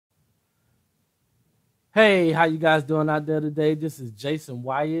Hey, how you guys doing out there today? This is Jason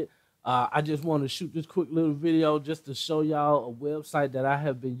Wyatt. I just want to shoot this quick little video just to show y'all a website that I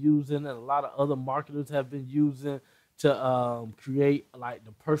have been using and a lot of other marketers have been using to create like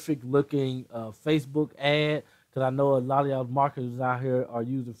the perfect looking Facebook ad. Because I know a lot of y'all marketers out here are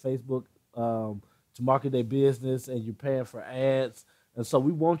using Facebook to market their business and you're paying for ads. And so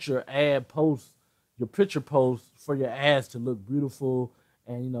we want your ad posts, your picture posts for your ads to look beautiful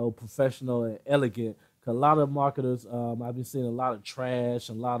and professional and elegant. 'Cause a lot of marketers, I've been seeing a lot of trash,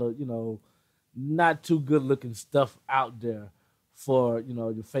 a lot of not too good looking stuff out there for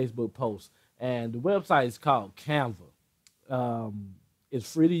your Facebook posts. And the website is called Canva.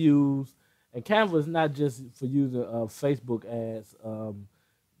 It's free to use, and Canva is not just for using Facebook ads.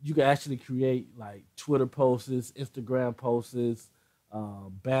 You can actually create like Twitter posts, Instagram posts,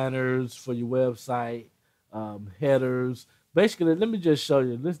 banners for your website, headers. Basically, let me just show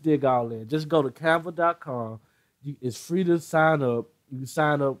you. Let's dig all in. Just go to canva.com. It's free to sign up. You can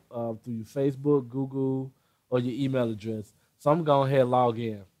sign up through your Facebook, Google, or your email address. So I'm going to go ahead and log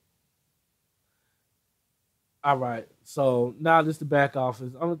in. All right. So now this is the back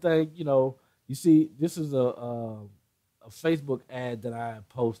office. Only thing, you see, this is a Facebook ad that I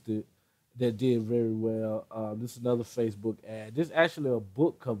posted that did very well. This is another Facebook ad. This is actually a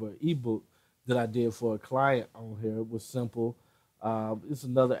book cover, ebook that I did for a client on here. It was simple. It's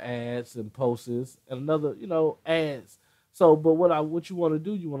another ads and posts and another, ads. So, but what you want to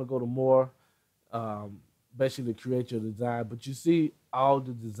do, you want to go to more, basically create your design. But you see all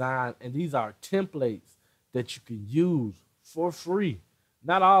the design, and these are templates that you can use for free.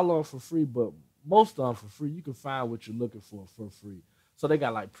 Not all of them for free, but most of them for free. You can find what you're looking for free. So they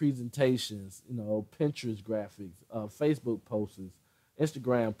got like presentations, Pinterest graphics, Facebook posts,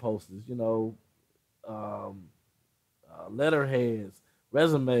 Instagram posts, um, letterheads,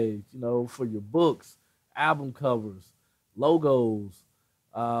 resumes, for your books, album covers, logos.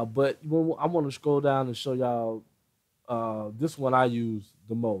 But I want to scroll down and show y'all this one I use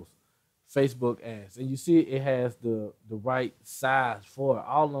the most. Facebook ads, and you see it has the right size for it.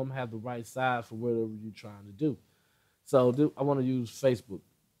 All of them have the right size for whatever you're trying to do. So I want to use Facebook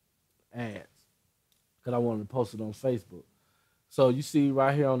ads because I want to post it on Facebook. So you see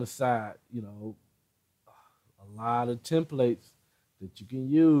right here on the side, a lot of templates that you can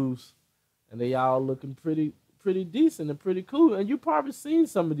use, and they all looking pretty decent and pretty cool. And you probably seen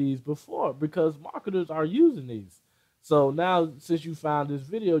some of these before because marketers are using these. So now, since you found this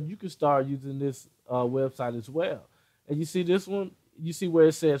video, you can start using this website as well. And you see this one, you see where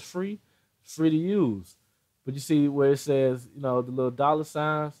it says free to use. But you see where it says, the little dollar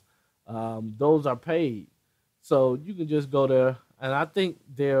signs, those are paid. So you can just go there, and I think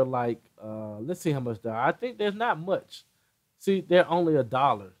they're like, let's see how much they are. I think there's not much. See, they're only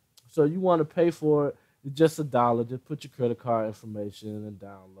 $1. So you want to pay for it, it's just $1. Just put your credit card information and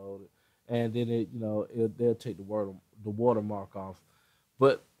download it, and then they'll take the watermark off.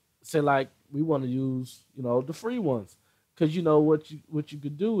 But say like we want to use, the free ones, because what you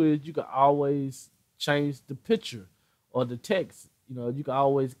could do is you could always change the picture or the text. You can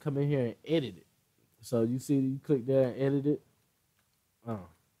always come in here and edit it. So you see, you click there and edit it.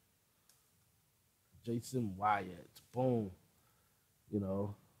 Jason Wyatt. Boom.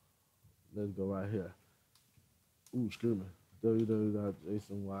 Let's go right here. Ooh, excuse me.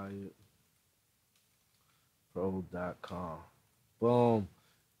 www.jasonwyattpro.com. Boom.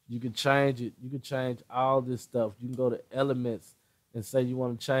 You can change it. You can change all this stuff. You can go to elements and say you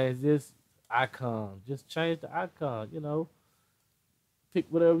want to change this icon. Just change the icon, Pick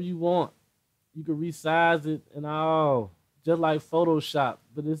whatever you want. You can resize it and all. Just like Photoshop,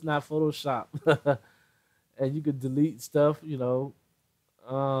 but it's not Photoshop. And you can delete stuff, bam.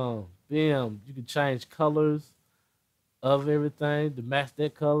 You can change colors of everything to match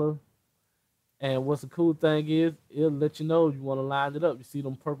that color. And what's the cool thing is, it'll let you know you want to line it up. You see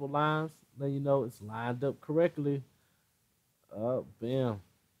them purple lines? Then you know it's lined up correctly. Bam.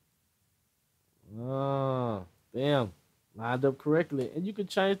 Bam. Lined up correctly. And you can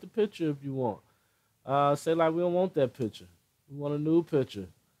change the picture if you want. Say like we don't want that picture. We want a new picture.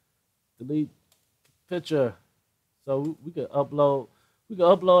 Delete picture. So we can upload. We can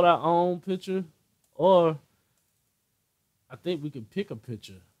upload our own picture, or I think we can pick a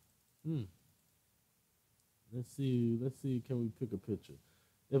picture. Let's see. Let's see. Can we pick a picture?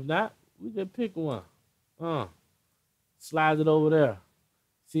 If not, we can pick one. Slide it over there.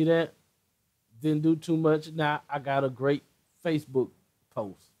 See that? Didn't do too much. Now I got a great Facebook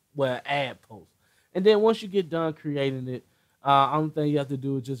post. Well, ad post. And then once you get done creating it, only thing you have to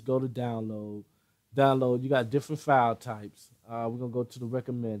do is just go to download. Download. You got different file types. We're gonna go to the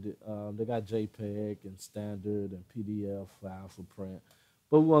recommended. They got JPEG and standard and PDF file for print,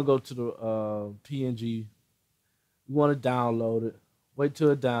 but we want to go to the PNG. We want to download it. Wait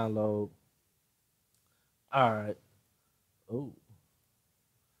till it download. All right. Oh,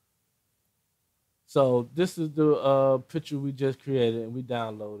 so this is the picture we just created and we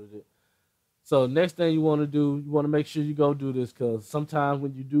downloaded it. So next thing you want to do, you want to make sure you go do this because sometimes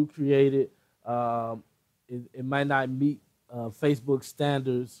when you do create it, um, it might not meet Facebook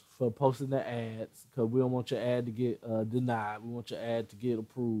standards for posting the ads because we don't want your ad to get denied. We want your ad to get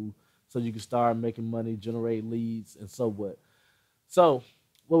approved so you can start making money, generate leads, and so what. So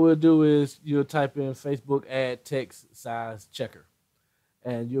what we'll do is you'll type in Facebook ad text size checker,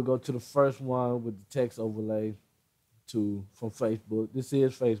 and you'll go to the first one with the text overlay to from Facebook. This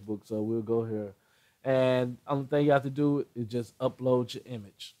is Facebook, so we'll go here. And only thing you have to do is just upload your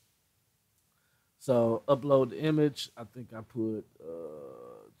image. So upload the image. I think I put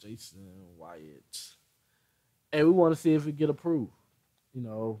Jason Wyatt, and we want to see if it get approved. You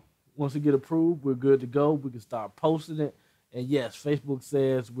know, once it get approved, we're good to go. We can start posting it. And yes, Facebook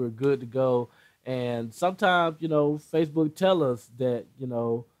says we're good to go. And sometimes, Facebook tell us that,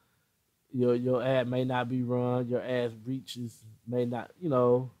 your ad may not be run, your ad reaches may not,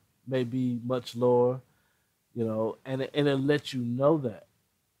 may be much lower, and it'll let you know that.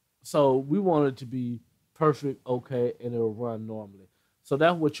 So we want it to be perfect, okay, and it'll run normally. So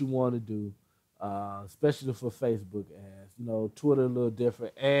that's what you want to do, especially for Facebook ads. Twitter a little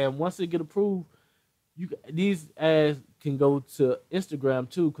different. And once it get approved, these ads can go to Instagram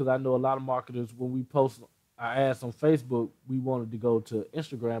too, because I know a lot of marketers when we post our ads on Facebook, we wanted to go to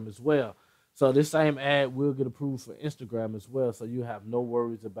Instagram as well. So this same ad will get approved for Instagram as well. So you have no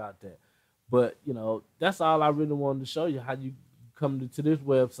worries about that. But that's all I really wanted to show you how you come to this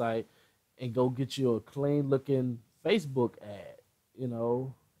website and go get you a clean looking Facebook ad,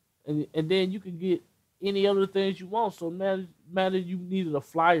 and then you can get any other things you want. So matter you needed a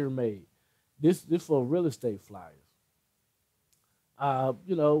flyer made. This for real estate flyers.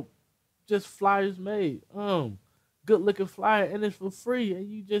 You know, just flyers made. Good looking flyer and it's for free. And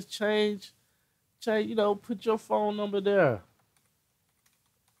you just change, put your phone number there.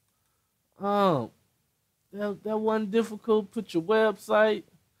 Um, that wasn't difficult. Put your website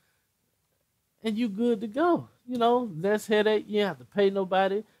and you good to go. Less headache. You don't have to pay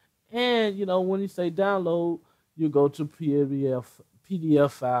nobody. And when you say download, you go to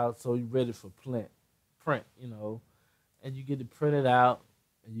PDF file so you're ready for print, and you get it printed out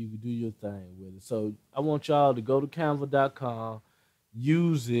and you can do your thing with it. So I want y'all to go to canva.com,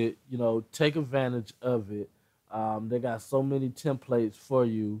 use it, take advantage of it. They got so many templates for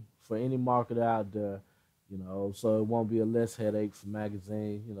you for any marketer out there, so it won't be a less headache for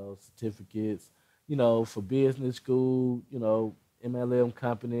magazine, certificates, for business school, MLM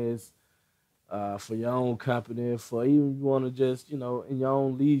companies, for your own company, for even you want to just, in your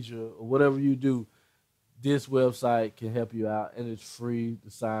own leisure or whatever you do, this website can help you out and it's free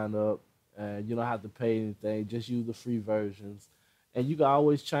to sign up and you don't have to pay anything. Just use the free versions and you can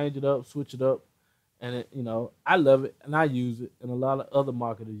always change it up, switch it up. And, I love it and I use it and a lot of other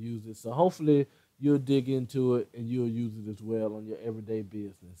marketers use it. So hopefully you'll dig into it and you'll use it as well on your everyday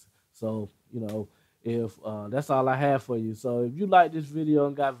business. So, if that's all I have for you. So if you like this video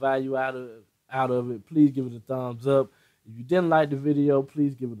and got value out of it, please give it a thumbs up. If you didn't like the video,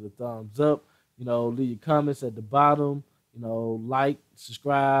 please give it a thumbs up. Leave your comments at the bottom. Like,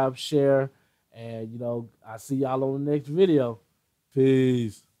 subscribe, share, and I'll see y'all on the next video.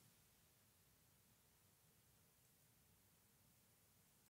 Peace.